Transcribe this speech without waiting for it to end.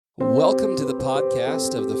Welcome to the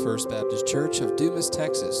podcast of the First Baptist Church of Dumas,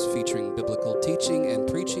 Texas, featuring biblical teaching and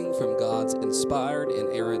preaching from God's inspired,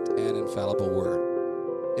 inerrant, and infallible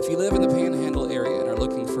Word. If you live in the Panhandle area and are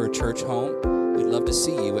looking for a church home, we'd love to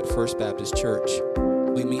see you at First Baptist Church.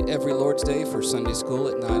 We meet every Lord's Day for Sunday school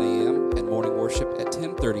at 9 a.m. and morning worship at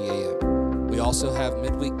 10:30 a.m. We also have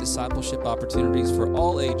midweek discipleship opportunities for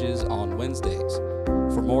all ages on Wednesdays.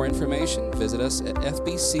 For more information, visit us at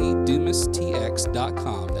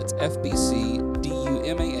fbcdumastx.com. That's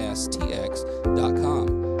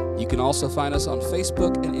fbcdumastx.com. You can also find us on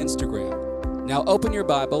Facebook and Instagram. Now open your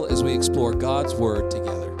Bible as we explore God's Word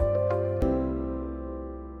together.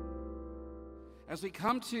 As we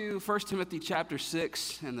come to 1 Timothy chapter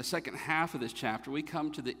 6 and the second half of this chapter, we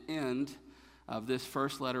come to the end of this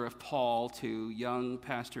first letter of Paul to young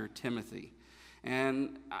Pastor Timothy.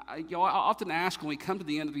 And I often ask when we come to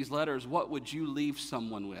the end of these letters, what would you leave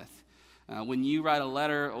someone with? When you write a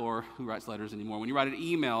letter, or who writes letters anymore? When you write an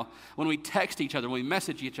email, when we text each other, when we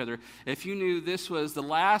message each other, if you knew this was the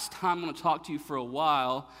last time I'm going to talk to you for a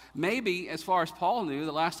while, maybe, as far as Paul knew,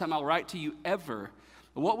 the last time I'll write to you ever,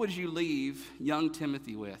 what would you leave young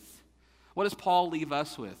Timothy with? What does Paul leave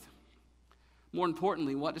us with? More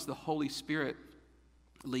importantly, what does the Holy Spirit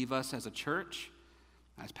leave us as a church?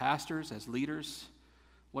 As pastors, as leaders,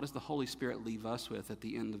 what does the Holy Spirit leave us with at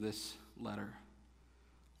the end of this letter?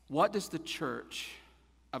 What does the church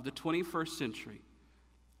of the 21st century,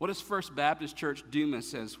 what does First Baptist Church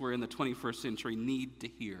Dumas, as we're in the 21st century, need to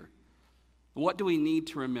hear? What do we need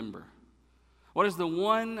to remember? What is the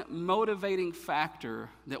one motivating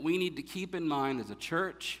factor that we need to keep in mind as a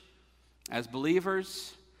church, as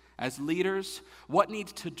believers, as leaders? What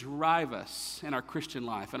needs to drive us in our Christian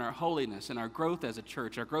life, in our holiness, in our growth as a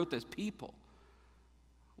church, our growth as people?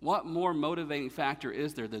 What more motivating factor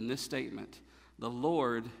is there than this statement? The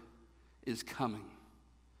Lord is coming.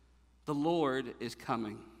 The Lord is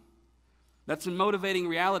coming. That's a motivating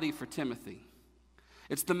reality for Timothy.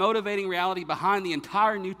 It's the motivating reality behind the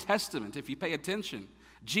entire New Testament, if you pay attention.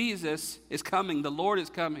 Jesus is coming. The Lord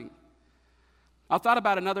is coming. I thought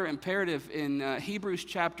about another imperative in Hebrews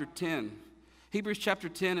chapter 10. Hebrews chapter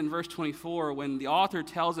 10 and verse 24, when the author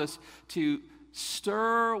tells us to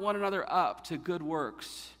stir one another up to good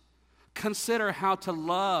works. Consider how to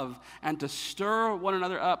love and to stir one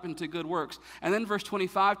another up into good works. And then verse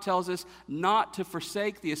 25 tells us not to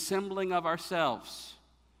forsake the assembling of ourselves.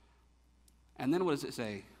 And then what does it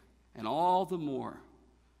say? And all the more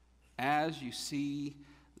as you see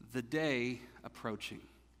the day approaching.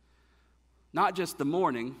 Not just the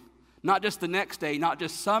morning, not just the next day, not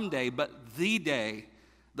just someday, but the day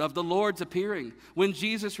of the Lord's appearing. When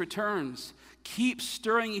Jesus returns, keep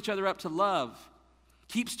stirring each other up to love.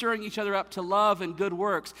 Keep stirring each other up to love and good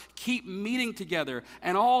works. Keep meeting together,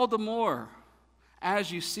 and all the more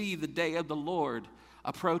as you see the day of the Lord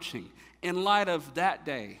approaching. In light of that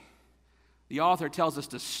day, the author tells us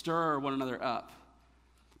to stir one another up.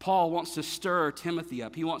 Paul wants to stir Timothy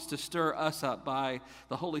up. He wants to stir us up by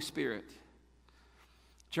the Holy Spirit.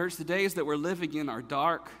 Church, the days that we're living in are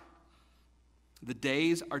dark. The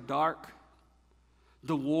days are dark.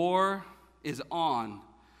 The war is on,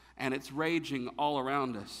 and it's raging all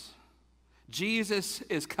around us. Jesus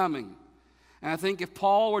is coming. And I think if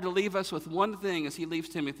Paul were to leave us with one thing as he leaves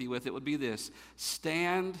Timothy with, it would be this: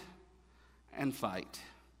 stand and fight.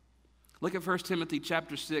 Look at 1 Timothy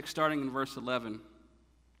chapter 6, starting in verse 11,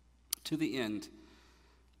 to the end.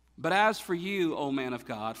 But as for you, O man of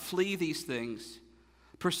God, flee these things.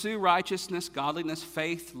 Pursue righteousness, godliness,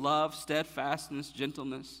 faith, love, steadfastness,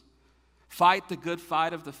 gentleness. Fight the good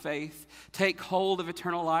fight of the faith. Take hold of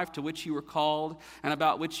eternal life to which you were called and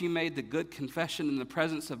about which you made the good confession in the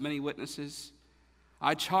presence of many witnesses.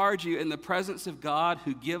 I charge you in the presence of God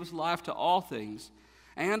who gives life to all things,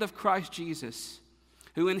 and of Christ Jesus,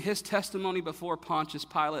 who in his testimony before Pontius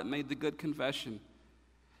Pilate made the good confession,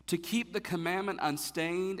 to keep the commandment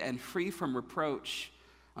unstained and free from reproach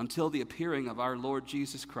until the appearing of our Lord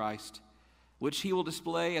Jesus Christ, which he will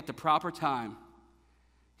display at the proper time.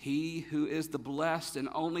 He who is the blessed and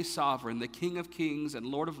only sovereign, the King of kings and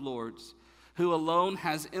Lord of lords, who alone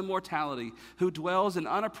has immortality, who dwells in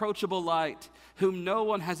unapproachable light, whom no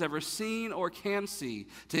one has ever seen or can see.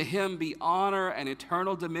 To him be honor and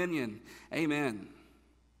eternal dominion. Amen.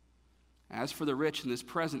 As for the rich in this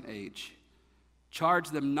present age, charge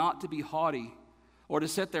them not to be haughty, or to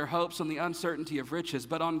set their hopes on the uncertainty of riches,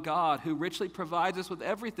 but on God, who richly provides us with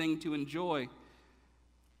everything to enjoy.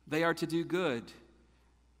 They are to do good,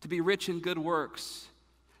 to be rich in good works,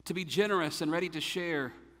 to be generous and ready to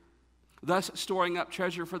share, thus storing up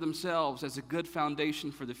treasure for themselves as a good foundation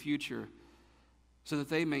for the future, so that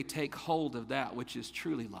they may take hold of that which is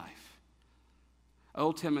truly life.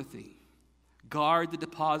 O Timothy, guard the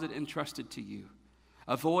deposit entrusted to you.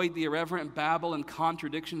 Avoid the irreverent babble and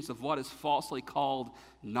contradictions of what is falsely called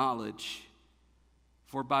knowledge.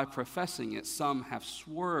 For by professing it, some have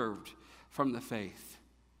swerved from the faith.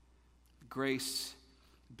 Grace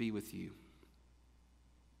be with you.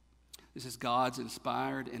 This is God's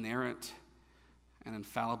inspired, inerrant, and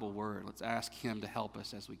infallible word. Let's ask him to help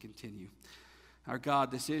us as we continue. Our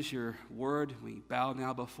God, this is your word. We bow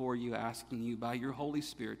now before you, asking you by your Holy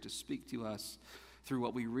Spirit to speak to us through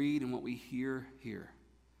what we read and what we hear here.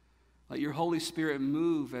 Let your Holy Spirit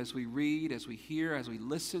move as we read, as we hear, as we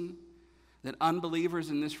listen, that unbelievers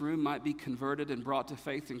in this room might be converted and brought to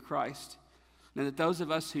faith in Christ, and that those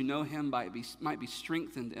of us who know him might be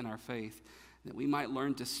strengthened in our faith, that we might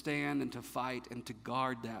learn to stand and to fight and to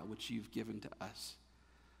guard that which you've given to us.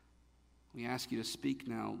 We ask you to speak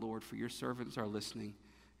now, Lord, for your servants are listening.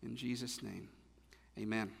 In Jesus' name,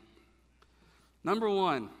 amen. Number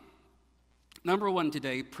one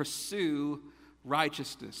today, pursue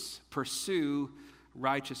righteousness. Pursue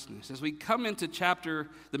righteousness. As we come into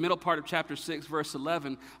the middle part of chapter 6, verse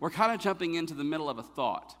 11, we're kind of jumping into the middle of a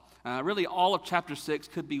thought. Really, all of chapter 6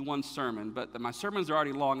 could be one sermon, but my sermons are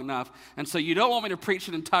already long enough, and so you don't want me to preach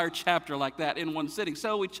an entire chapter like that in one sitting,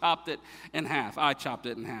 so we chopped it in half. I chopped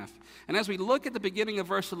it in half. And as we look at the beginning of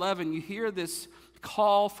verse 11, you hear this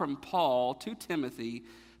call from Paul to Timothy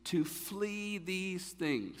to flee these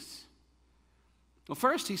things. Well,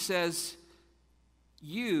 first he says,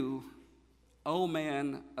 you, O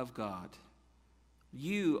man of God.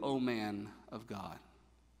 You, O man of God.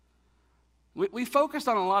 We focused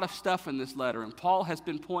on a lot of stuff in this letter, and Paul has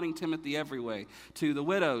been pointing Timothy every way, to the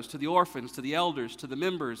widows, to the orphans, to the elders, to the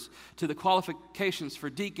members, to the qualifications for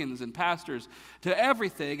deacons and pastors, to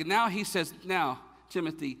everything. And now he says, now,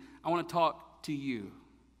 Timothy, I want to talk to you.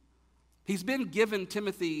 He's been giving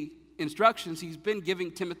Timothy instructions. He's been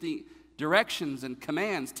giving Timothy directions and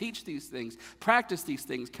commands. Teach these things, practice these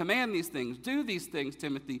things, command these things, do these things,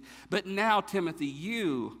 Timothy. But now, Timothy,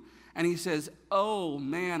 you, and he says, oh,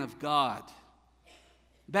 man of God.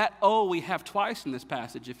 That "oh" we have twice in this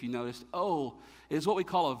passage, if you noticed. "Oh" is what we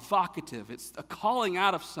call a vocative. It's a calling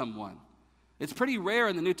out of someone. It's pretty rare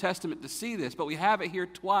in the New Testament to see this, but we have it here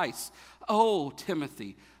twice. Oh,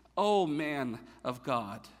 Timothy, oh, man of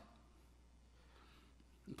God.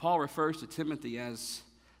 And Paul refers to Timothy as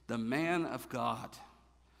the man of God.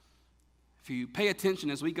 If you pay attention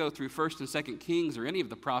as we go through 1st and 2nd Kings, or any of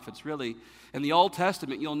the prophets really, in the Old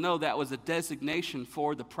Testament, you'll know that was a designation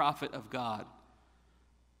for the prophet of God.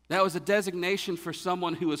 That was a designation for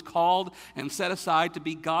someone who was called and set aside to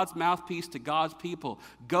be God's mouthpiece to God's people.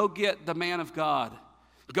 Go get the man of God.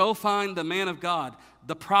 Go find the man of God,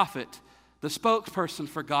 the prophet, the spokesperson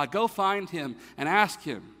for God. Go find him and ask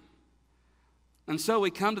him. And so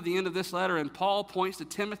we come to the end of this letter, and Paul points to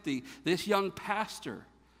Timothy, this young pastor,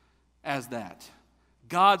 as that.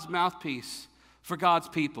 God's mouthpiece for God's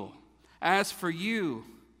people. As for you,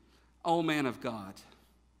 O man of God.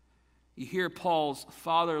 You hear Paul's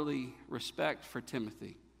fatherly respect for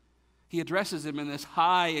Timothy. He addresses him in this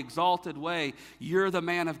high, exalted way. You're the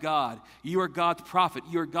man of God. You are God's prophet.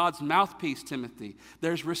 You are God's mouthpiece, Timothy.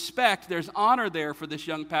 There's respect, there's honor there for this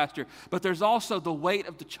young pastor, but there's also the weight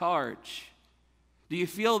of the charge. Do you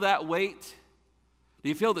feel that weight? Do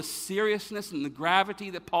you feel the seriousness and the gravity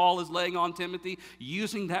that Paul is laying on Timothy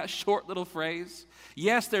using that short little phrase?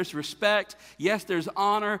 Yes, there's respect. Yes, there's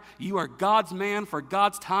honor. You are God's man for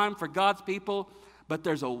God's time, for God's people. But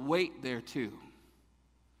there's a weight there too.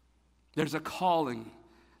 There's a calling.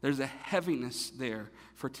 There's a heaviness there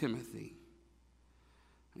for Timothy.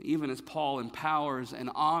 Even as Paul empowers and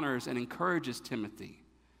honors and encourages Timothy,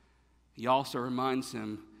 he also reminds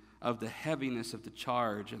him of the heaviness of the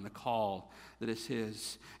charge and the call that is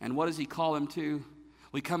his. And what does he call him to?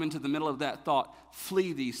 We come into the middle of that thought,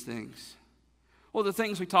 flee these things. Well, the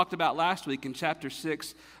things we talked about last week in chapter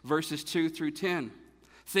 6, verses 2 through 10.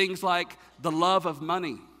 Things like the love of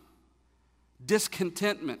money,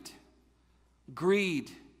 discontentment,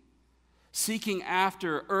 greed, seeking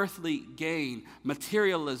after earthly gain,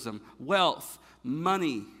 materialism, wealth,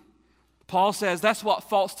 money. Paul says that's what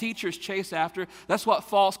false teachers chase after. That's what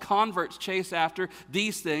false converts chase after.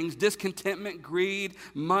 These things, discontentment, greed,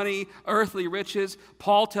 money, earthly riches.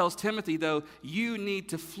 Paul tells Timothy, though, you need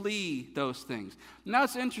to flee those things. Now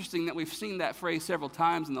it's interesting that we've seen that phrase several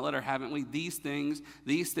times in the letter, haven't we? These things,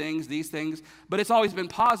 these things, these things. But it's always been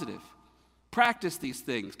positive. Practice these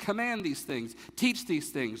things, command these things, teach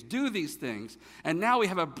these things, do these things. And now we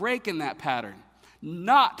have a break in that pattern.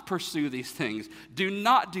 Not pursue these things. Do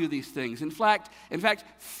not do these things. In fact,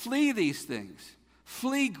 flee these things.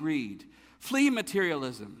 Flee greed. Flee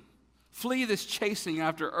materialism. Flee this chasing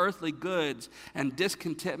after earthly goods and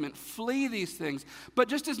discontentment. Flee these things. But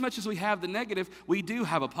just as much as we have the negative, we do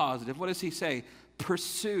have a positive. What does he say?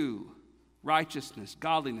 Pursue righteousness,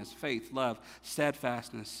 godliness, faith, love,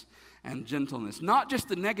 steadfastness, and gentleness. Not just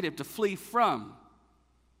the negative to flee from,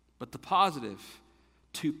 but the positive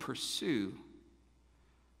to pursue.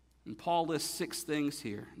 And Paul lists 6 things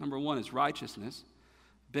here. Number 1 is righteousness.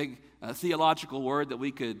 Big theological word that we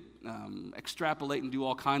could extrapolate and do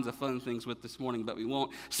all kinds of fun things with this morning, but we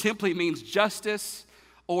won't. Simply means justice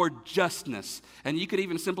or justness. And you could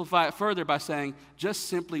even simplify it further by saying just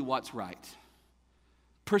simply what's right.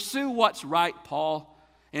 Pursue what's right, Paul,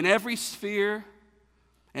 in every sphere,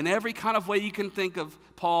 in every kind of way you can think of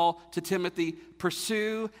Paul to Timothy.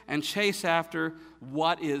 Pursue and chase after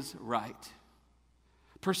what is right.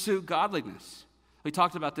 Pursue godliness. We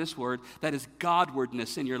talked about this word. That is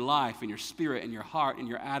Godwardness in your life, in your spirit, in your heart, in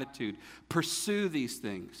your attitude. Pursue these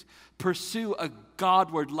things. Pursue a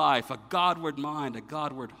Godward life, a Godward mind, a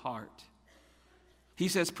Godward heart. He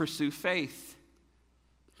says pursue faith,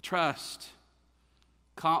 trust,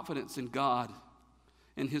 confidence in God,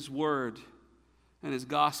 in His Word, and His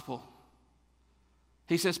gospel.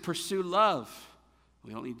 He says pursue love.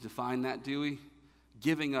 We don't need to define that, do we?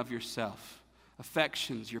 Giving of yourself.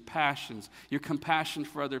 Affections, your passions, your compassion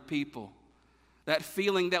for other people. That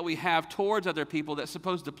feeling that we have towards other people that's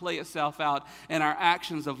supposed to play itself out in our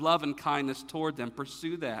actions of love and kindness toward them.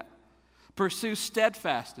 Pursue that. Pursue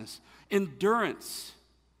steadfastness, endurance,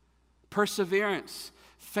 perseverance,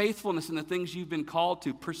 faithfulness in the things you've been called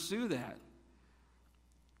to. Pursue that.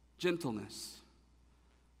 Gentleness,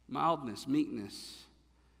 mildness, meekness,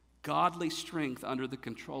 godly strength under the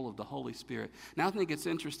control of the Holy Spirit. Now I think it's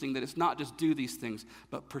interesting that it's not just do these things,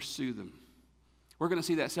 but pursue them. We're going to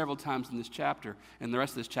see that several times in this chapter, and the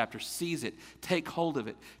rest of this chapter. Seize it, take hold of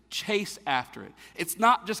it, chase after it. It's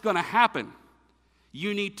not just going to happen.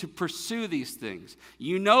 You need to pursue these things.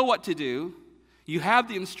 You know what to do. You have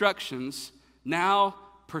the instructions. Now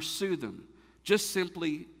pursue them. Just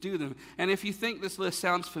simply do them. And if you think this list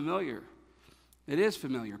sounds familiar, it is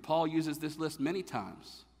familiar. Paul uses this list many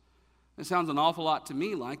times. It sounds an awful lot to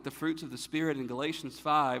me like the fruits of the Spirit in Galatians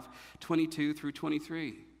 5:22 through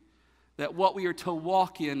 23. That what we are to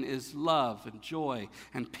walk in is love and joy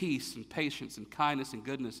and peace and patience and kindness and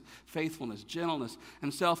goodness, faithfulness, gentleness,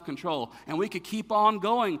 and self-control. And we could keep on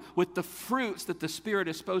going with the fruits that the Spirit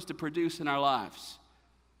is supposed to produce in our lives.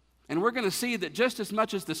 And we're going to see that just as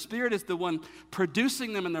much as the Spirit is the one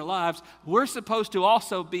producing them in their lives, we're supposed to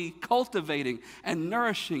also be cultivating and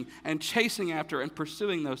nourishing and chasing after and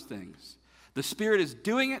pursuing those things. The Spirit is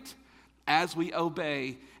doing it as we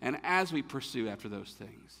obey and as we pursue after those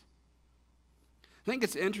things. I think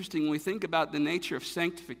it's interesting when we think about the nature of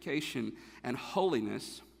sanctification and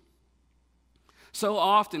holiness. So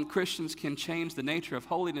often Christians can change the nature of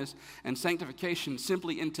holiness and sanctification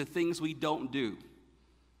simply into things we don't do.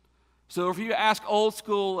 So if you ask old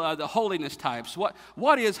school, the holiness types,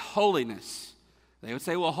 what is holiness? They would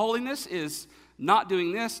say, well, holiness is not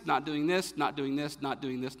doing this, not doing this, not doing this, not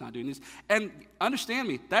doing this, not doing this. And understand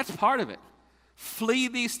me, that's part of it. Flee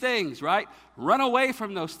these things, right? Run away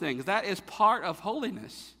from those things. That is part of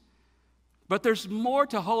holiness. But there's more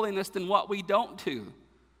to holiness than what we don't do.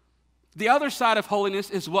 The other side of holiness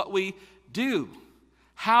is what we do,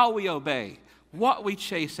 how we obey, what we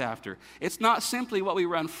chase after. It's not simply what we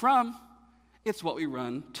run from, it's what we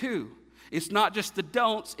run to. It's not just the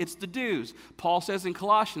don'ts, it's the do's. Paul says in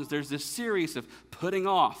Colossians, there's this series of putting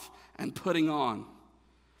off and putting on.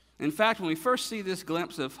 In fact, when we first see this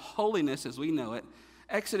glimpse of holiness as we know it,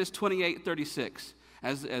 Exodus 28:36,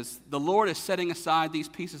 as the Lord is setting aside these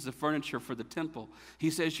pieces of furniture for the temple, he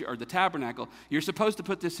says, or the tabernacle, you're supposed to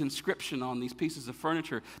put this inscription on these pieces of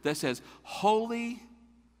furniture that says, holy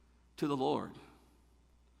to the Lord.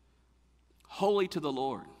 Holy to the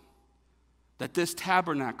Lord. That this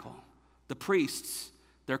tabernacle, the priests,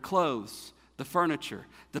 their clothes, the furniture,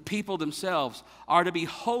 the people themselves are to be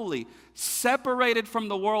holy, separated from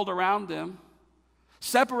the world around them,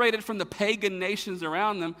 separated from the pagan nations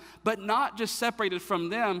around them, but not just separated from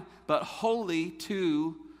them, but holy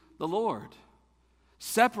to the Lord.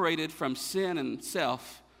 Separated from sin and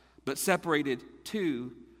self, but separated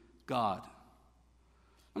to God.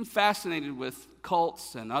 I'm fascinated with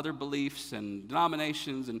cults and other beliefs and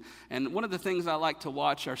denominations, and one of the things I like to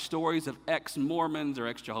watch are stories of ex-Mormons or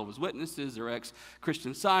ex-Jehovah's Witnesses or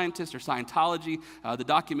ex-Christian Scientists or Scientology, the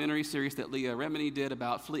documentary series that Leah Remini did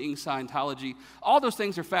about fleeing Scientology. All those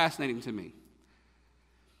things are fascinating to me.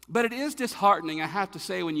 But it is disheartening, I have to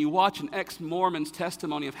say, when you watch an ex-Mormon's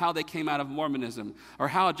testimony of how they came out of Mormonism, or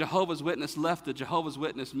how a Jehovah's Witness left the Jehovah's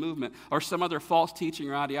Witness movement, or some other false teaching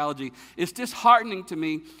or ideology. It's disheartening to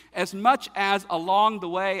me as much as along the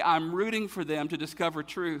way I'm rooting for them to discover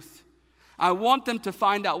truth. I want them to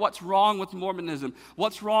find out what's wrong with Mormonism,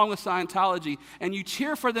 what's wrong with Scientology, and you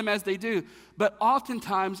cheer for them as they do. But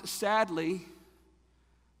oftentimes, sadly,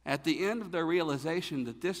 at the end of their realization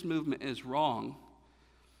that this movement is wrong,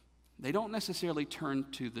 they don't necessarily turn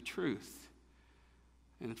to the truth.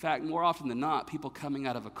 And in fact, more often than not, people coming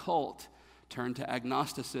out of a cult turn to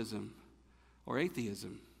agnosticism or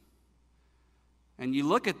atheism. And you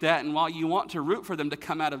look at that, and while you want to root for them to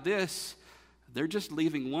come out of this, they're just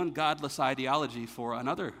leaving one godless ideology for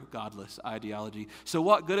another godless ideology. So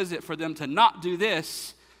what good is it for them to not do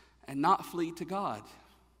this and not flee to God?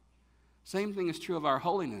 Same thing is true of our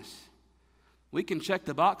holiness. We can check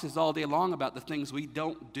the boxes all day long about the things we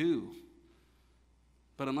don't do.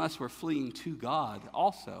 But unless we're fleeing to God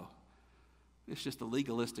also, it's just a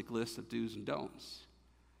legalistic list of do's and don'ts.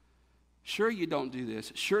 Sure, you don't do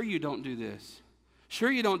this. Sure, you don't do this. Sure,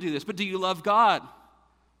 you don't do this. But do you love God?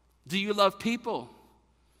 Do you love people?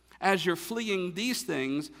 As you're fleeing these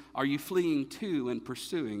things, are you fleeing to and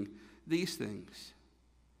pursuing these things?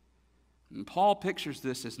 And Paul pictures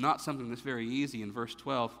this as not something that's very easy in verse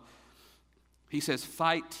 12. He says,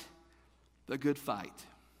 fight the good fight.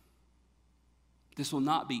 This will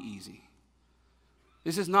not be easy.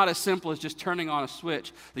 This is not as simple as just turning on a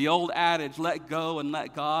switch. The old adage, let go and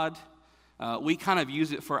let God, we kind of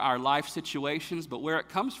use it for our life situations, but where it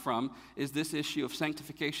comes from is this issue of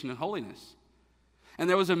sanctification and holiness. And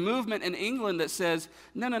there was a movement in England that says,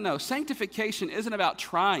 no, sanctification isn't about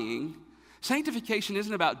trying. Sanctification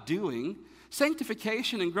isn't about doing.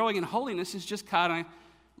 Sanctification and growing in holiness is just kind of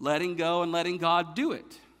letting go and letting God do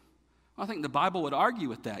it. I think the Bible would argue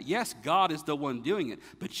with that. Yes, God is the one doing it,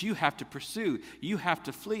 but you have to pursue, you have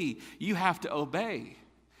to flee, you have to obey,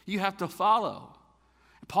 you have to follow.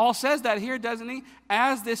 Paul says that here, doesn't he?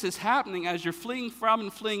 As this is happening, as you're fleeing from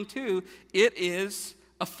and fleeing to, it is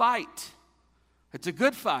a fight. It's a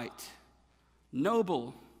good fight,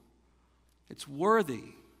 noble, it's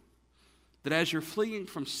worthy. That as you're fleeing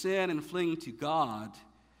from sin and fleeing to God,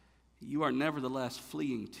 you are nevertheless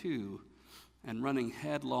fleeing to and running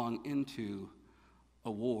headlong into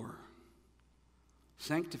a war.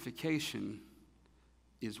 Sanctification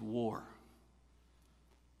is war.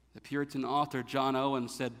 The Puritan author John Owen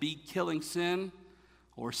said, be killing sin,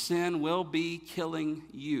 or sin will be killing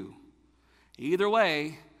you. Either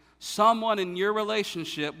way, someone in your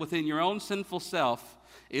relationship within your own sinful self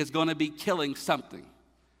is going to be killing something.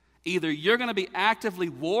 Either you're going to be actively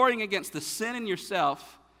warring against the sin in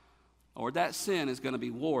yourself, or that sin is going to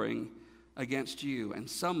be warring against you, and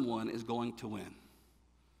someone is going to win.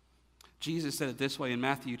 Jesus said it this way in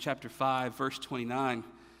Matthew chapter 5, verse 29,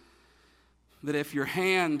 that if your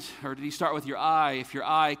hand, or did he start with your eye, if your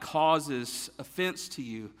eye causes offense to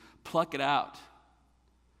you, pluck it out.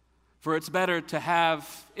 For it's better to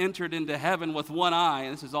have entered into heaven with one eye,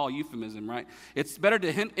 and this is all euphemism, right? It's better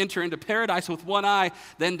to enter into paradise with one eye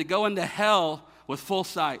than to go into hell with full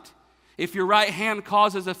sight. If your right hand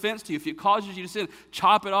causes offense to you, if it causes you to sin,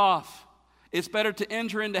 chop it off. It's better to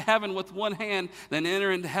enter into heaven with one hand than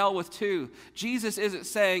enter into hell with two. Jesus isn't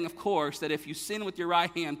saying, of course, that if you sin with your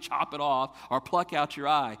right hand, chop it off or pluck out your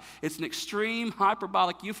eye. It's an extreme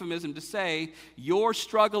hyperbolic euphemism to say your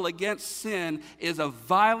struggle against sin is a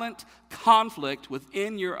violent conflict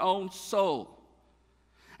within your own soul.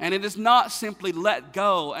 And it is not simply let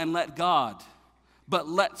go and let God, but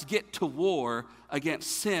let's get to war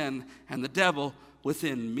against sin and the devil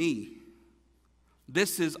within me.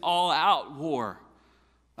 This is all-out war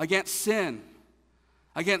against sin,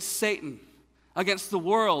 against Satan, against the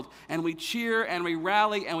world. And we cheer and we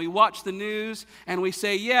rally and we watch the news and we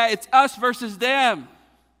say, yeah, it's us versus them.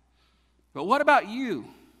 But what about you?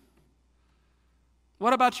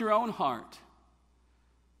 What about your own heart?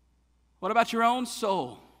 What about your own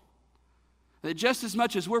soul? That just as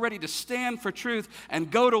much as we're ready to stand for truth and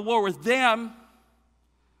go to war with them,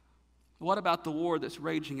 what about the war that's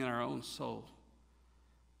raging in our own soul?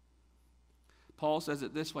 Paul says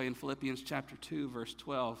it this way in Philippians chapter 2, verse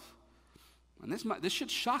 12. And this should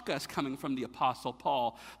shock us coming from the Apostle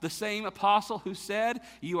Paul, the same apostle who said,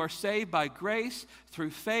 you are saved by grace through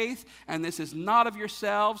faith, and this is not of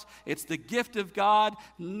yourselves. It's the gift of God,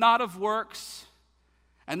 not of works.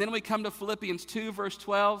 And then we come to Philippians 2, verse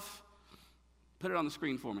 12. Put it on the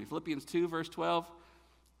screen for me. Philippians 2, verse 12.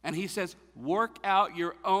 And he says, work out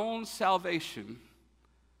your own salvation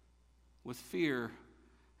with fear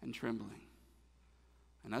and trembling.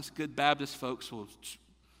 And us good Baptist folks will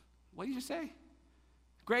What did you say?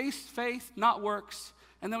 Grace, faith, not works.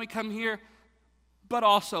 And then we come here, but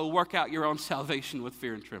also work out your own salvation with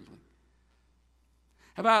fear and trembling.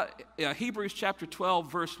 How about Hebrews chapter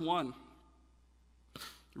 12, verse 1?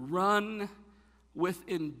 Run with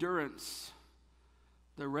endurance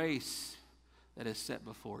the race that is set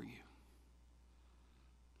before you.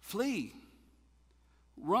 Flee,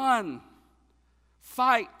 run,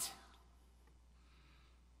 fight.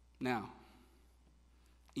 Now,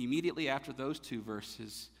 immediately after those two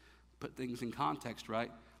verses, put things in context,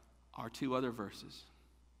 right, are two other verses.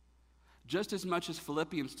 Just as much as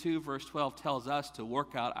Philippians 2, verse 12 tells us to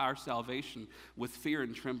work out our salvation with fear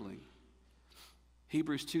and trembling,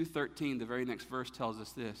 Hebrews 2:13, the very next verse, tells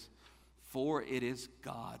us this: for it is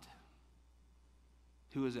God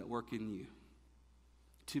who is at work in you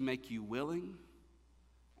to make you willing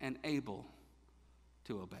and able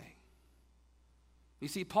to obey. You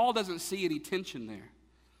see, Paul doesn't see any tension there.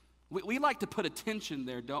 We like to put a tension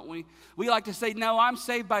there, don't we? We like to say, no, I'm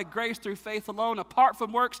saved by grace through faith alone, apart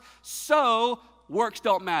from works, so works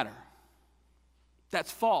don't matter.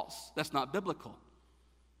 That's false. That's not biblical.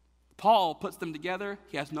 Paul puts them together.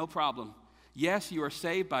 He has no problem. Yes, you are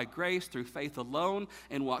saved by grace through faith alone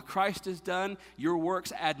and what Christ has done. Your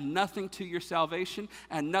works add nothing to your salvation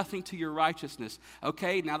and nothing to your righteousness.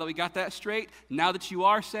 Okay, now that we got that straight, now that you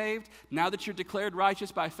are saved, now that you're declared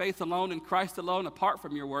righteous by faith alone and Christ alone apart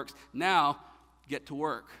from your works, now get to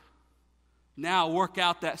work. Now work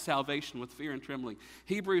out that salvation with fear and trembling.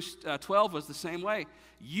 Hebrews 12 was the same way.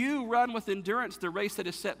 You run with endurance the race that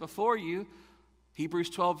is set before you. Hebrews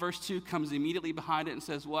 12 verse 2 comes immediately behind it and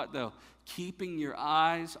says what though? Keeping your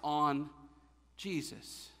eyes on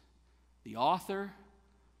Jesus, the author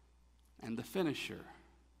and the finisher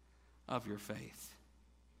of your faith.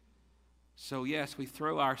 So yes, we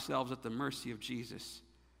throw ourselves at the mercy of Jesus.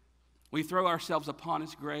 We throw ourselves upon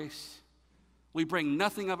his grace. We bring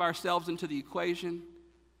nothing of ourselves into the equation.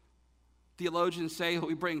 Theologians say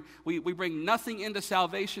we bring nothing into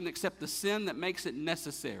salvation except the sin that makes it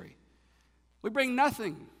necessary. We bring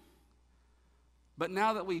nothing. But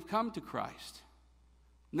now that we've come to Christ,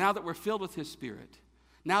 now that we're filled with his Spirit,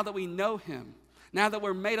 now that we know him, now that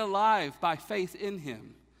we're made alive by faith in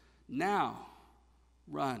him, now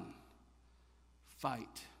run,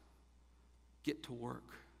 fight, get to work.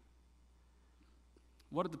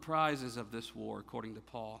 What are the prizes of this war, according to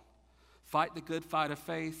Paul? Fight the good fight of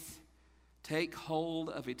faith. Take hold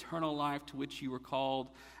of eternal life to which you were called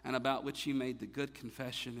and about which you made the good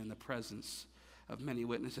confession in the presence of many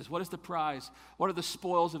witnesses. What is the prize? What are the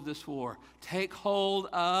spoils of this war? Take hold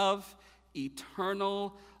of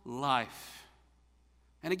eternal life.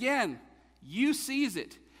 And again, you seize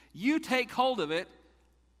it. You take hold of it,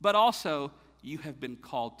 but also you have been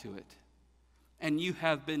called to it. And you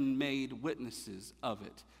have been made witnesses of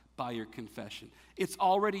it by your confession. It's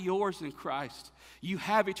already yours in Christ. You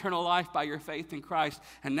have eternal life by your faith in Christ.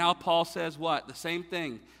 And now Paul says what? The same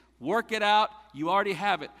thing. Work it out. You already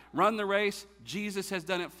have it. Run the race. Jesus has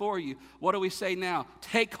done it for you. What do we say now?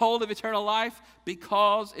 Take hold of eternal life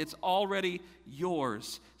because it's already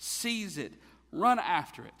yours. Seize it. Run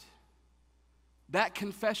after it. That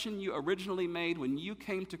confession you originally made when you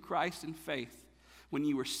came to Christ in faith, when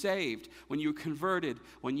you were saved, when you were converted,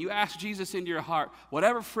 when you asked Jesus into your heart,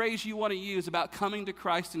 whatever phrase you want to use about coming to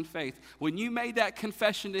Christ in faith, when you made that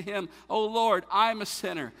confession to him, oh Lord, I'm a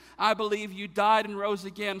sinner. I believe you died and rose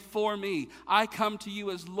again for me. I come to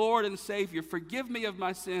you as Lord and Savior. Forgive me of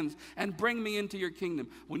my sins and bring me into your kingdom.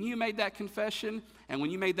 When you made that confession and when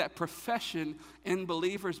you made that profession in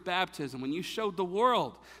believer's baptism, when you showed the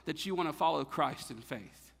world that you want to follow Christ in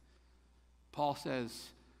faith, Paul says,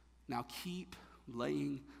 now keep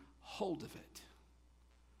laying hold of it.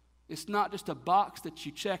 It's not just a box that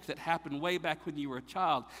you check that happened way back when you were a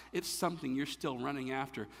child. It's something you're still running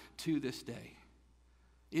after to this day.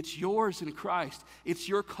 It's yours in Christ. It's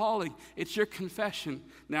your calling. It's your confession.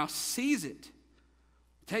 Now seize it.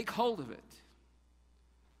 Take hold of it.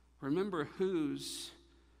 Remember whose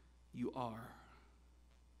you are.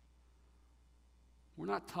 We're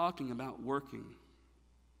not talking about working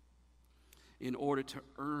in order to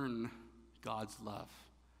earn God's love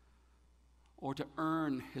or to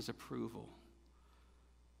earn his approval,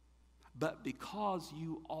 but because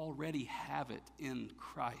you already have it in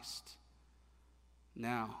Christ.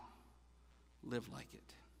 Now, live like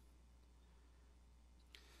it.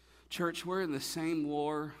 Church, we're in the same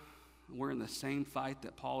war, we're in the same fight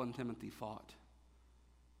that Paul and Timothy fought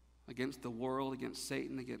against the world, against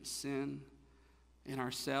Satan, against sin, in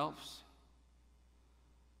ourselves.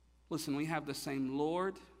 Listen, we have the same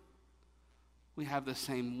Lord. We have the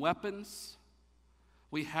same weapons.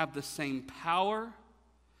 We have the same power.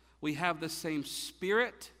 We have the same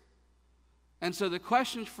Spirit. And so the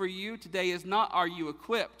question for you today is not, are you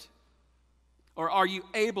equipped? Or are you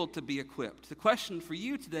able to be equipped? The question for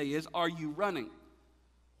you today is, are you running?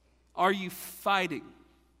 Are you fighting?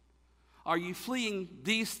 Are you fleeing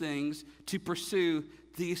these things to pursue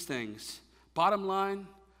these things? Bottom line,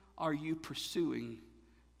 are you pursuing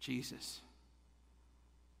Jesus?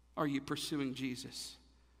 Are you pursuing Jesus?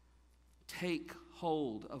 Take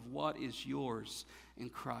hold of what is yours in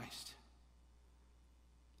Christ.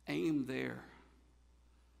 Aim there.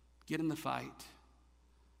 Get in the fight.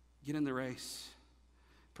 Get in the race.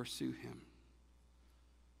 Pursue him.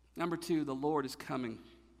 Number 2, the Lord is coming.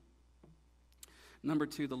 Number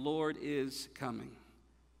 2, the Lord is coming.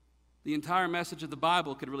 The entire message of the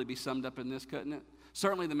Bible could really be summed up in this, couldn't it?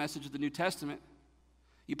 Certainly the message of the New Testament.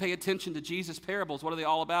 You pay attention to Jesus' parables. What are they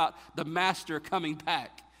all about? The Master coming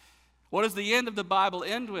back. What does the end of the Bible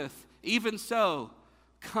end with? Even so,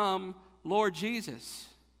 come, Lord Jesus.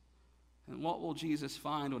 And what will Jesus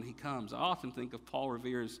find when he comes? I often think of Paul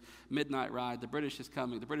Revere's Midnight Ride. The British is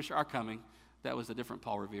coming. The British are coming. That was a different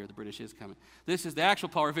Paul Revere. The British is coming. This is the actual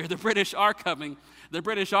Paul Revere. The British are coming. The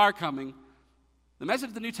British are coming. The message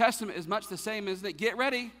of the New Testament is much the same, isn't it? Get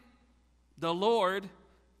ready. The Lord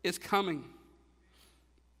is coming.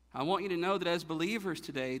 I want you to know that as believers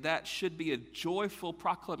today, that should be a joyful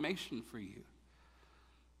proclamation for you.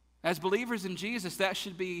 As believers in Jesus, that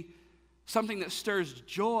should be something that stirs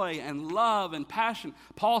joy and love and passion.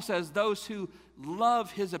 Paul says those who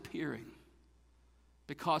love his appearing,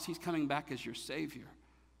 because he's coming back as your Savior,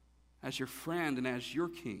 as your friend, and as your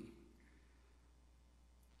King.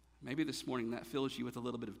 Maybe this morning that fills you with a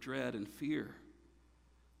little bit of dread and fear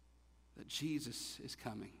that Jesus is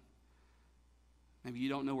coming. Maybe you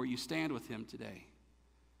don't know where you stand with him today.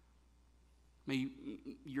 Maybe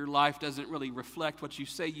your life doesn't really reflect what you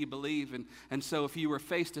say you believe, and so if you were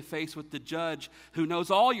face to face with the judge who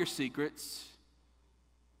knows all your secrets,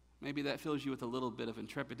 maybe that fills you with a little bit of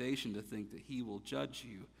intrepidation to think that he will judge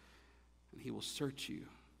you and he will search you.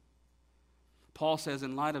 Paul says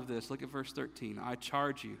in light of this, look at verse 13, I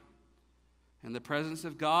charge you in the presence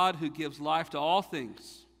of God who gives life to all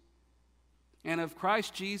things, and of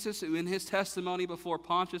Christ Jesus, who in his testimony before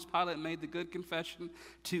Pontius Pilate made the good confession,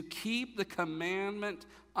 to keep the commandment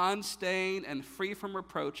unstained and free from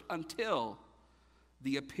reproach until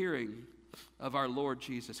the appearing of our Lord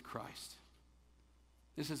Jesus Christ.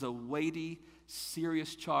 This is a weighty,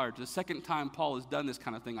 serious charge. The second time Paul has done this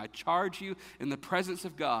kind of thing. I charge you in the presence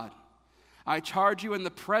of God. I charge you in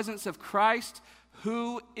the presence of Christ,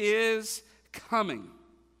 who is coming.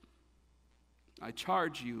 I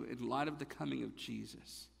charge you in light of the coming of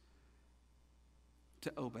Jesus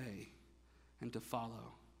to obey and to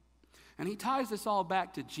follow. And he ties this all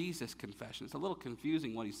back to Jesus' confession. It's a little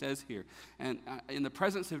confusing what he says here. And in the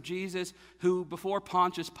presence of Jesus, who before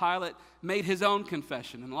Pontius Pilate made his own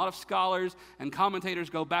confession. And a lot of scholars and commentators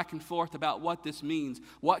go back and forth about what this means.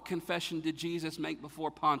 What confession did Jesus make before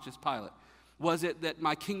Pontius Pilate? Was it that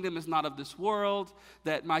my kingdom is not of this world,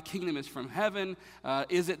 that my kingdom is from heaven?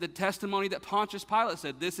 Is it the testimony that Pontius Pilate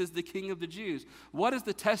said, this is the king of the Jews? What is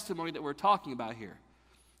the testimony that we're talking about here?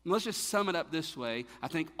 And let's just sum it up this way. I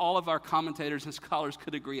think all of our commentators and scholars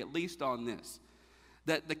could agree at least on this,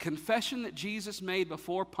 that the confession that Jesus made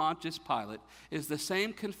before Pontius Pilate is the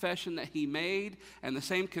same confession that he made and the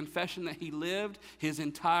same confession that he lived his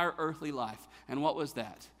entire earthly life. And what was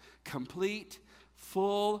that? Complete,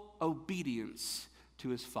 full obedience to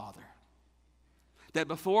his Father. That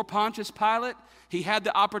before Pontius Pilate, he had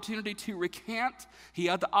the opportunity to recant. He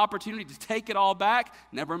had the opportunity to take it all back.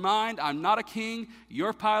 Never mind, I'm not a king.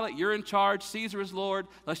 You're Pilate, you're in charge. Caesar is Lord.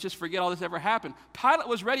 Let's just forget all this ever happened. Pilate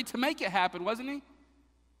was ready to make it happen, wasn't he?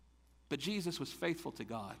 But Jesus was faithful to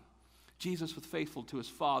God. Jesus was faithful to his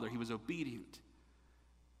Father. He was obedient,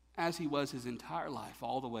 as he was his entire life,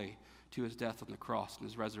 all the way to his death on the cross and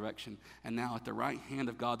his resurrection, and now at the right hand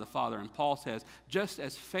of God the Father. And Paul says, just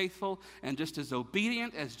as faithful and just as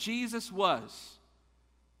obedient as Jesus was,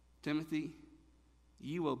 Timothy,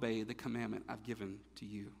 you obey the commandment I've given to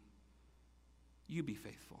you. You be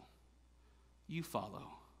faithful. You follow.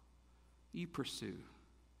 You pursue.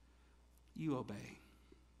 You obey.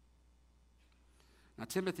 Now,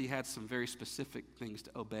 Timothy had some very specific things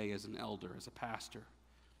to obey as an elder, as a pastor.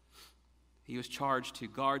 He was charged to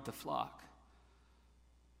guard the flock.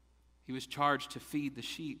 He was charged to feed the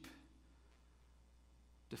sheep,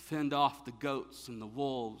 to fend off the goats and the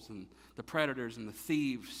wolves and the predators and the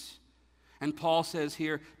thieves. And Paul says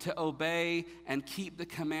here to obey and keep the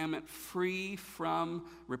commandment free from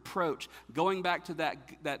reproach. Going back to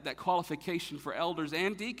that qualification for elders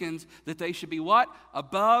and deacons, that they should be what?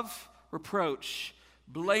 Above reproach,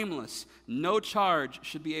 blameless. No charge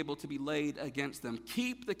should be able to be laid against them.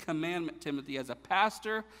 Keep the commandment, Timothy, as a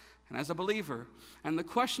pastor and as a believer. And the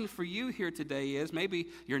question for you here today is, maybe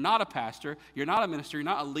you're not a pastor, you're not a minister, you're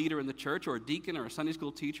not a leader in the church or a deacon or a Sunday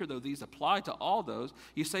school teacher, though these apply to all those.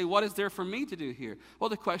 You say, what is there for me to do here? Well,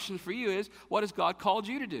 the question for you is, what has God called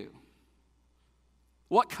you to do?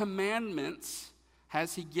 What commandments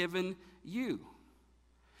has he given you?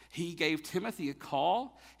 He gave Timothy a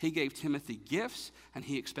call, he gave Timothy gifts, and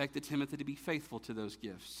he expected Timothy to be faithful to those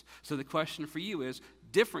gifts. So the question for you is,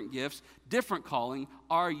 different gifts, different calling,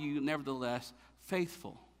 are you nevertheless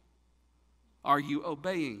faithful? Are you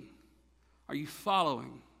obeying? Are you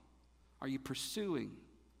following? Are you pursuing?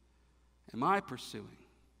 Am I pursuing?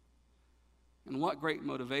 And what great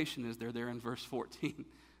motivation is there in verse 14?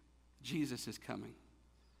 Jesus is coming.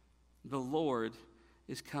 The Lord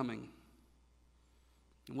is coming.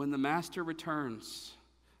 And when the master returns,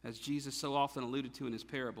 as Jesus so often alluded to in his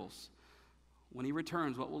parables, when he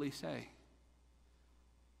returns, what will he say?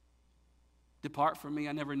 Depart from me,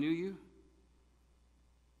 I never knew you?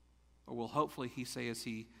 Or will hopefully he say, as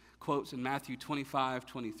he quotes in Matthew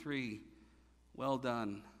 25:23, well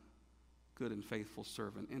done, good and faithful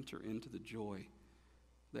servant, enter into the joy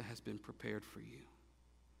that has been prepared for you.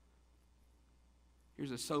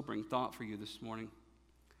 Here's a sobering thought for you this morning.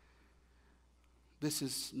 This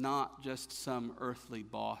is not just some earthly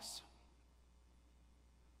boss.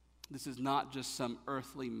 This is not just some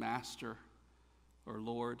earthly master or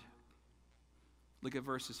Lord. Look at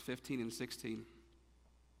verses 15 and 16.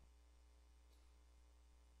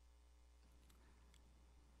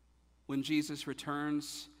 When Jesus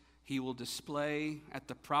returns, he will display at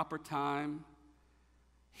the proper time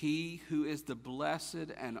he who is the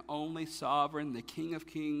blessed and only sovereign, the King of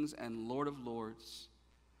kings and Lord of lords,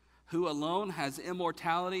 who alone has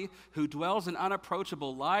immortality, who dwells in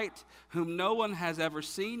unapproachable light, whom no one has ever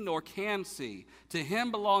seen nor can see. To him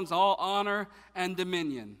belongs all honor and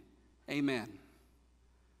dominion. Amen.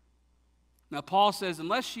 Now, Paul says,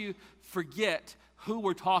 unless you forget who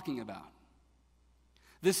we're talking about,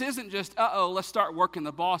 this isn't just, let's start working,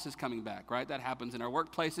 the boss is coming back, right? That happens in our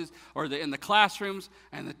workplaces or in the classrooms,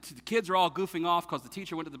 and the kids are all goofing off because the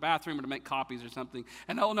teacher went to the bathroom to make copies or something.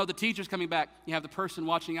 And oh no, the teacher's coming back. You have the person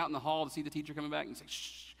watching out in the hall to see the teacher coming back, and you say,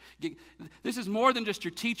 shh. This is more than just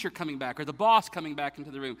your teacher coming back or the boss coming back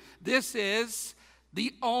into the room. This is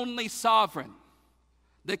the only sovereign,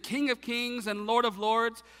 the King of kings and Lord of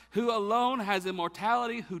lords, who alone has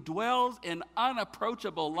immortality, who dwells in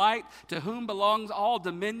unapproachable light, to whom belongs all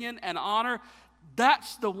dominion and honor.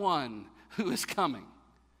 That's the one who is coming.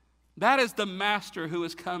 That is the master who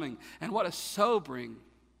is coming. And what a sobering,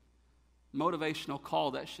 motivational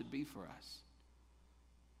call that should be for us.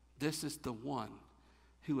 This is the one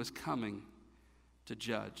who is coming to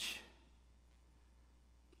judge.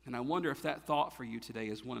 And I wonder if that thought for you today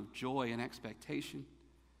is one of joy and expectation,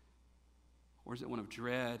 or is it one of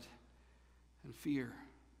dread and fear?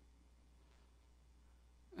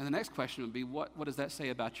 And the next question would be, what does that say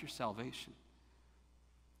about your salvation?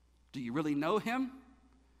 Do you really know him?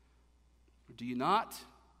 Or do you not?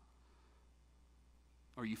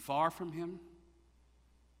 Are you far from him?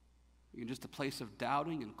 Are you in just a place of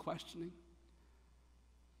doubting and questioning?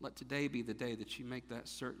 Let today be the day that you make that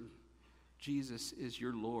certain. Jesus is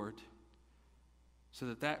your Lord, so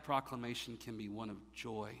that that proclamation can be one of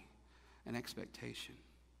joy and expectation.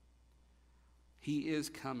 He is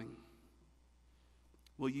coming.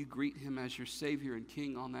 Will you greet him as your Savior and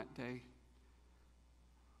King on that day?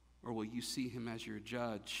 Or will you see him as your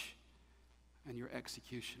judge and your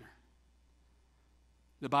executioner?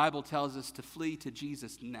 The Bible tells us to flee to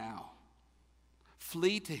Jesus now.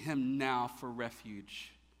 Flee to him now for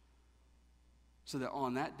refuge, so that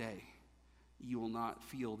on that day you will not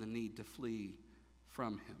feel the need to flee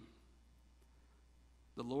from him.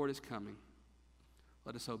 The Lord is coming.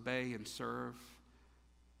 Let us obey and serve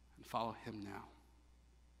and follow him now.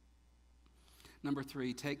 Number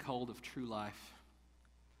 3, take hold of true life.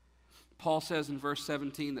 Paul says in verse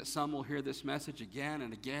 17 that some will hear this message again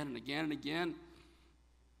and again and again and again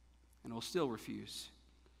and will still refuse.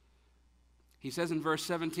 He says in verse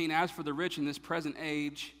 17, as for the rich in this present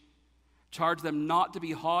age, charge them not to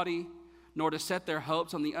be haughty, nor to set their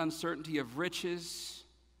hopes on the uncertainty of riches,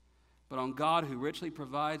 but on God who richly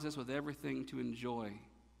provides us with everything to enjoy.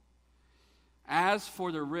 As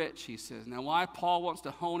for the rich, he says. Now, why Paul wants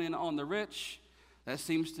to hone in on the rich, that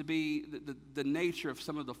seems to be the nature of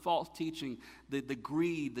some of the false teaching, the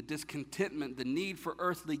greed, the discontentment, the need for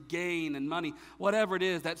earthly gain and money, whatever it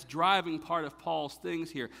is, that's driving part of Paul's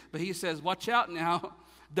things here. But he says, watch out now,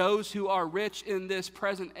 those who are rich in this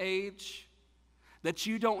present age. that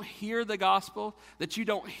you don't hear the gospel, that you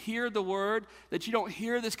don't hear the word, that you don't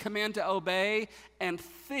hear this command to obey and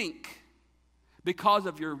think because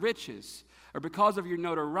of your riches or because of your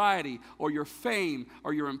notoriety or your fame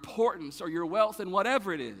or your importance or your wealth and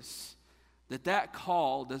whatever it is, that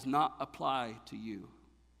call does not apply to you.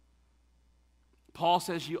 Paul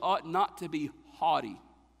says you ought not to be haughty,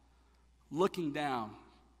 looking down,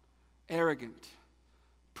 arrogant,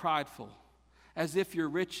 prideful, as if your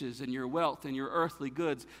riches and your wealth and your earthly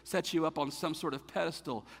goods set you up on some sort of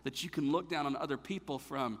pedestal that you can look down on other people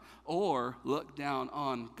from or look down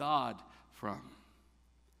on God from.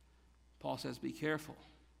 Paul says, be careful.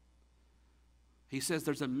 He says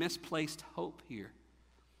there's a misplaced hope here.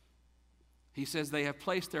 He says they have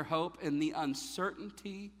placed their hope in the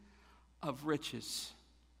uncertainty of riches.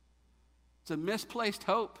 It's a misplaced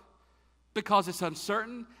hope because it's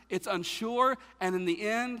uncertain, it's unsure, and in the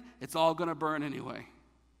end, it's all going to burn anyway.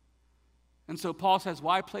 And so Paul says,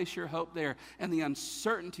 why place your hope there? And the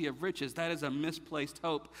uncertainty of riches, that is a misplaced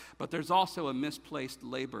hope, but there's also a misplaced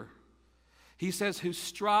labor. He says, who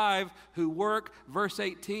strive, who work, verse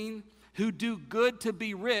 18, who do good to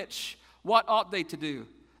be rich, what ought they to do?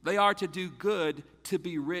 They are to do good to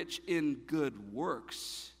be rich in good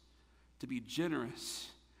works, to be generous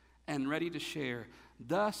and ready to share,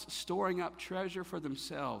 thus storing up treasure for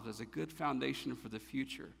themselves as a good foundation for the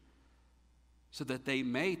future, so that they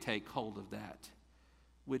may take hold of that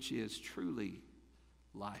which is truly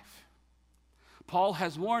life. Paul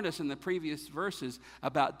has warned us in the previous verses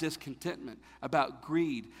about discontentment, about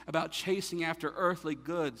greed, about chasing after earthly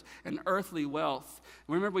goods and earthly wealth.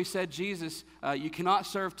 Remember we said, Jesus, you cannot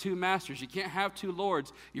serve two masters. You can't have two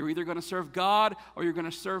lords. You're either going to serve God or you're going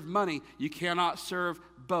to serve money. You cannot serve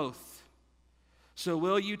both. So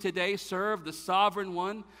will you today serve the sovereign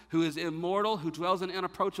one who is immortal, who dwells in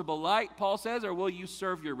unapproachable light, Paul says, or will you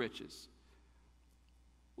serve your riches?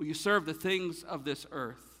 Will you serve the things of this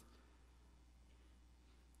earth?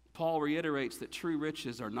 Paul reiterates that true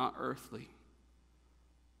riches are not earthly.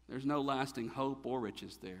 There's no lasting hope or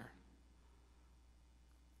riches there.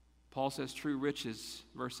 Paul says true riches,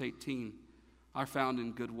 verse 18, are found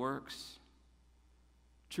in good works.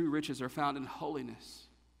 True riches are found in holiness.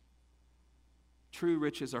 True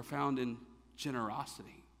riches are found in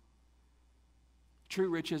generosity. True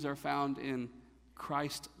riches are found in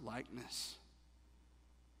Christ-likeness.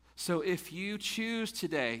 So if you choose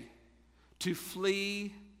today to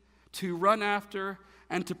flee, to run after,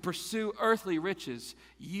 and to pursue earthly riches,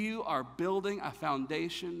 you are building a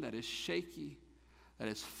foundation that is shaky, that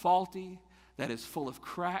is faulty, that is full of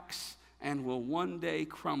cracks, and will one day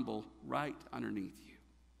crumble right underneath you.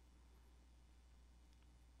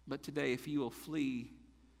 But today, if you will flee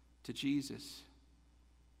to Jesus,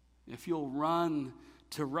 if you'll run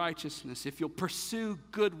to righteousness, if you'll pursue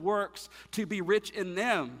good works to be rich in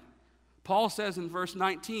them, Paul says in verse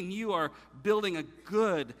 19, you are building a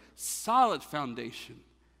good, solid foundation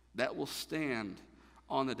that will stand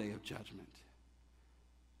on the day of judgment.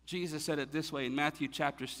 Jesus said it this way in Matthew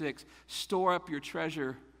chapter 6, store up your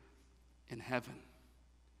treasure in heaven.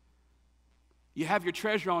 You have your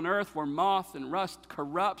treasure on earth where moth and rust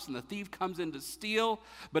corrupts and the thief comes in to steal,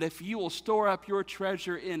 but if you will store up your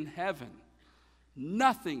treasure in heaven,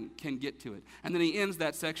 nothing can get to it. And then he ends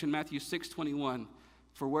that section, Matthew 6:21.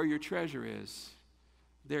 For where your treasure is,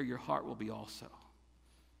 there your heart will be also.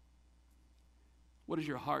 What does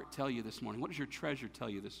your heart tell you this morning? What does your treasure tell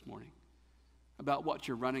you this morning about what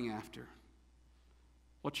you're running after,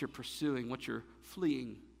 what you're pursuing, what you're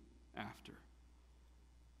fleeing after?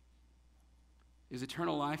 Is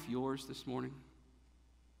eternal life yours this morning?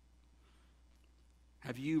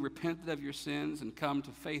 Have you repented of your sins and come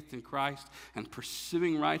to faith in Christ and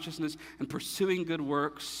pursuing righteousness and pursuing good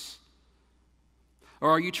works? Or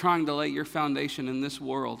are you trying to lay your foundation in this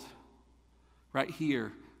world, right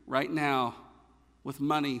here, right now, with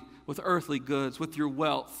money, with earthly goods, with your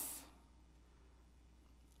wealth?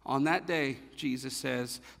 On that day, Jesus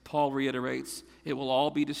says, Paul reiterates, it will all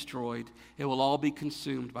be destroyed. It will all be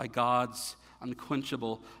consumed by God's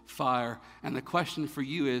unquenchable fire. And the question for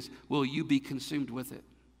you is, will you be consumed with it?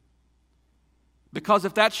 Because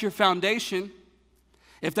if that's your foundation,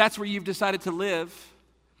 if that's where you've decided to live,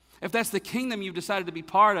 if that's the kingdom you've decided to be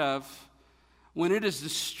part of, when it is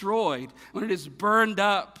destroyed, when it is burned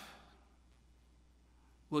up,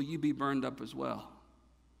 will you be burned up as well?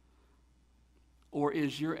 Or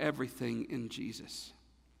is your everything in Jesus?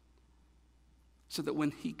 So that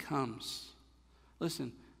when he comes,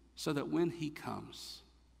 listen, so that when he comes,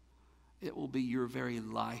 it will be your very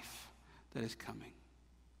life that is coming.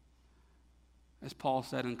 As Paul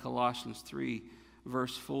said in Colossians 3,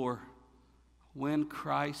 verse 4, when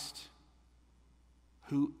Christ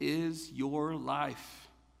who is your life,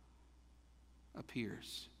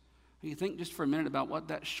 appears. You think just for a minute about what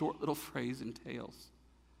that short little phrase entails.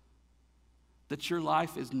 That your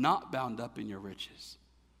life is not bound up in your riches.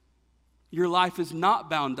 Your life is not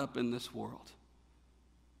bound up in this world.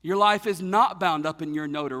 Your life is not bound up in your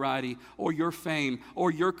notoriety or your fame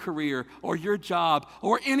or your career or your job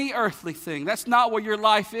or any earthly thing. That's not where your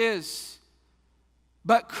life is.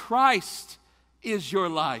 But Christ is your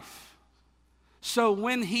life. So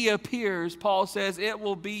when he appears, Paul says, it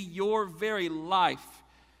will be your very life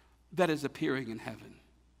that is appearing in heaven.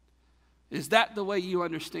 Is that the way you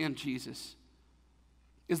understand Jesus?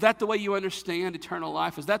 Is that the way you understand eternal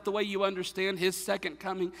life? Is that the way you understand his second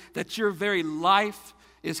coming? That your very life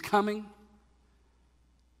is coming?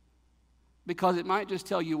 Because it might just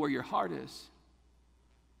tell you where your heart is.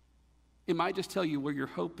 It might just tell you where your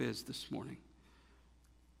hope is this morning.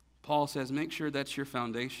 Paul says, make sure that's your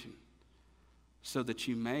foundation so that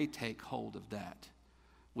you may take hold of that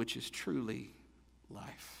which is truly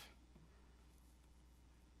life.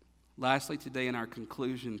 Lastly, today in our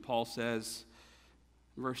conclusion, Paul says,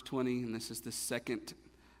 verse 20, and this is the second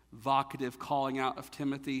vocative calling out of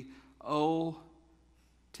Timothy, O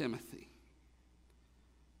Timothy.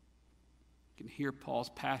 You can hear Paul's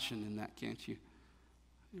passion in that, can't you?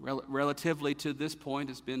 Relatively to this point,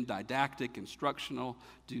 it's been didactic, instructional.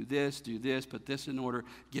 Do this, put this in order,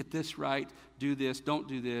 get this right, do this, don't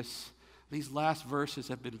do this. These last verses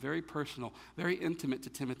have been very personal, very intimate to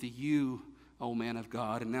Timothy. You, O man of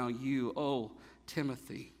God, and now you, O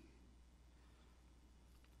Timothy.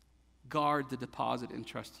 Guard the deposit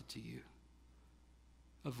entrusted to you.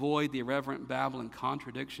 Avoid the irreverent babble and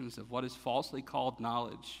contradictions of what is falsely called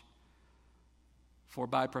knowledge. For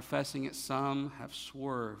by professing it, some have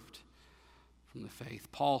swerved from the faith.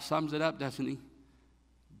 Paul sums it up, doesn't he?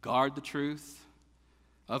 Guard the truth,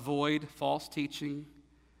 avoid false teaching,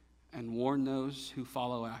 and warn those who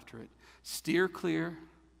follow after it. Steer clear,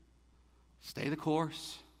 stay the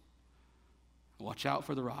course, watch out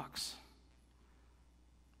for the rocks.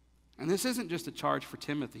 And this isn't just a charge for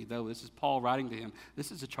Timothy, though. This is Paul writing to him. This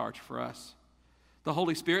is a charge for us. The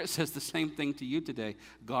Holy Spirit says the same thing to you today.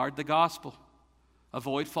 Guard the gospel.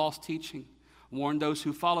 Avoid false teaching. Warn those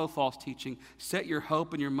who follow false teaching. Set your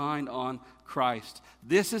hope and your mind on Christ.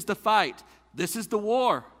 This is the fight. This is the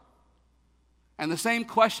war. And the same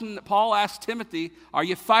question that Paul asked Timothy, are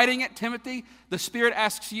you fighting it, Timothy? The Spirit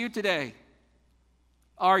asks you today,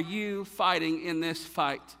 are you fighting in this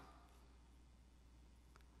fight?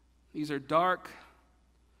 These are dark,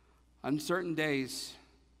 uncertain days.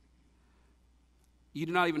 You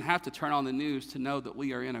do not even have to turn on the news to know that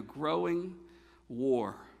we are in a growing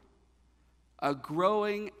war, a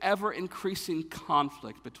growing, ever-increasing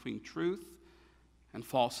conflict between truth and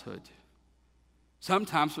falsehood,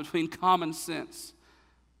 sometimes between common sense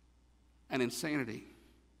and insanity.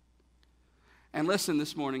 And listen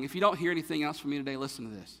this morning, if you don't hear anything else from me today, listen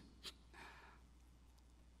to this.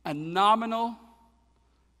 A nominal,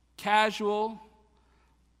 casual,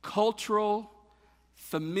 cultural,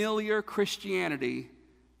 familiar Christianity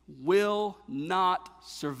will not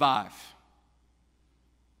survive.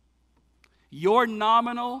 Your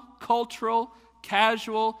nominal, cultural,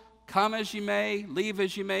 casual, come as you may, leave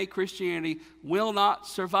as you may Christianity will not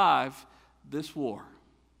survive this war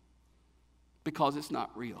because it's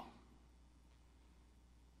not real.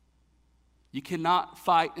 You cannot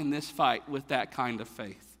fight in this fight with that kind of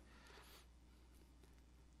faith.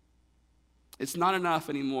 It's not enough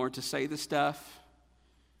anymore to say the stuff,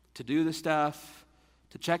 to do the stuff,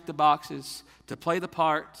 to check the boxes, to play the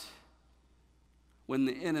part when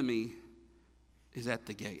the enemy is at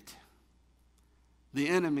the gate. The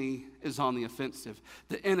enemy is on the offensive.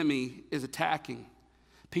 The enemy is attacking.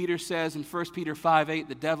 Peter says in 1 Peter 5:8,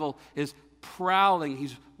 the devil is prowling.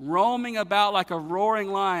 He's roaming about like a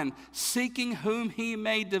roaring lion, seeking whom he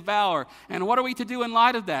may devour. And what are we to do in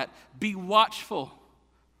light of that? Be watchful.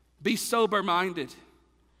 Be sober-minded.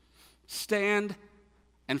 Stand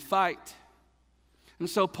and fight. And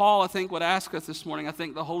so Paul, I think, would ask us this morning, I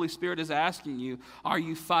think the Holy Spirit is asking you, are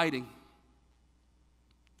you fighting?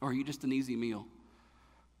 Or are you just an easy meal?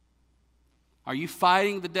 Are you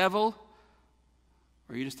fighting the devil?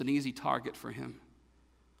 Or are you just an easy target for him?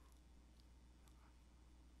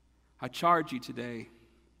 I charge you today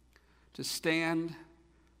to stand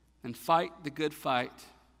and fight the good fight.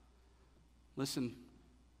 Listen,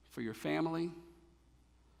 for your family,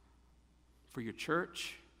 for your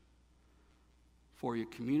church, for your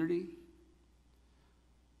community,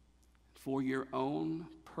 for your own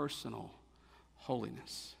personal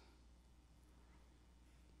holiness.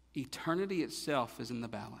 Eternity itself is in the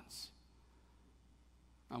balance.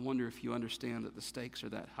 I wonder if you understand that the stakes are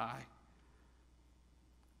that high.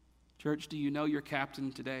 Church, do you know your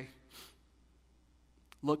captain today?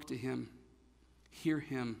 Look to him, hear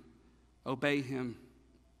him, obey him.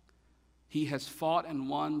 He has fought and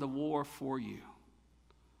won the war for you.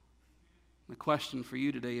 The question for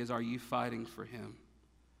you today is, are you fighting for him?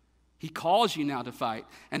 He calls you now to fight,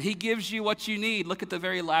 and he gives you what you need. Look at the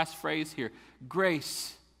very last phrase here.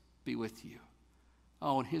 Grace be with you.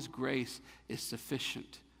 Oh, and his grace is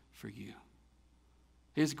sufficient for you.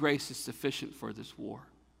 His grace is sufficient for this war.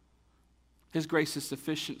 His grace is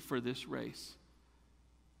sufficient for this race.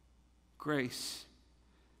 Grace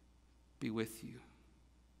be with you.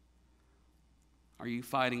 Are you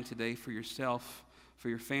fighting today for yourself, for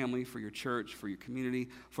your family, for your church, for your community,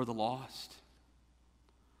 for the lost?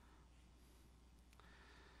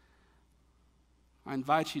 I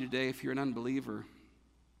invite you today, if you're an unbeliever,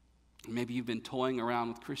 maybe you've been toying around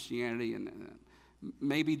with Christianity, and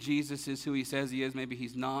maybe Jesus is who he says he is, maybe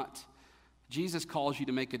he's not. Jesus calls you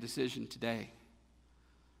to make a decision today.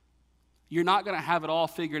 You're not going to have it all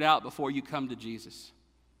figured out before you come to Jesus.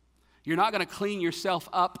 You're not going to clean yourself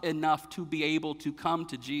up enough to be able to come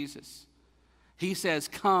to Jesus. He says,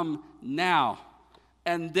 come now,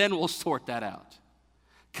 and then we'll sort that out.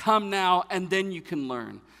 Come now, and then you can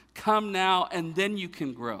learn. Come now, and then you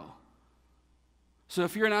can grow. So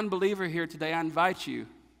if you're an unbeliever here today, I invite you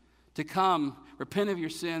to come, repent of your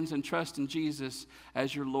sins, and trust in Jesus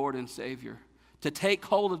as your Lord and Savior, to take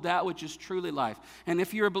hold of that which is truly life. And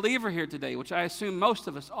if you're a believer here today, which I assume most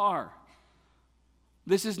of us are,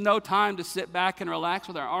 this is no time to sit back and relax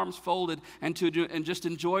with our arms folded and just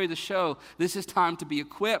enjoy the show. This is time to be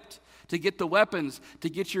equipped, to get the weapons, to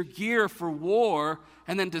get your gear for war,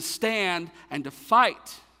 and then to stand and to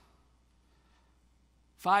fight.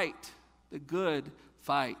 Fight the good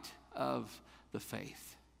fight of the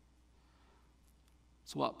faith.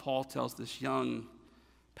 It's what Paul tells this young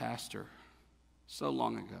pastor so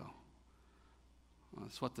long ago. Well,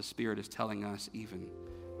 it's what the Spirit is telling us even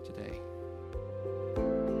today.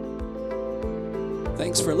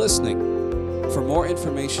 Thanks for listening. For more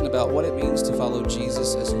information about what it means to follow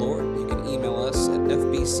Jesus as Lord, you can email us at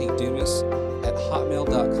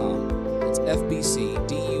fbcdumas@hotmail.com. It's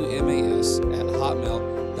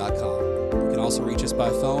fbcdumas@hotmail.com. You can also reach us by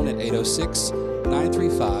phone at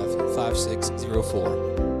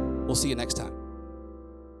 806-935-5604. We'll see you next time.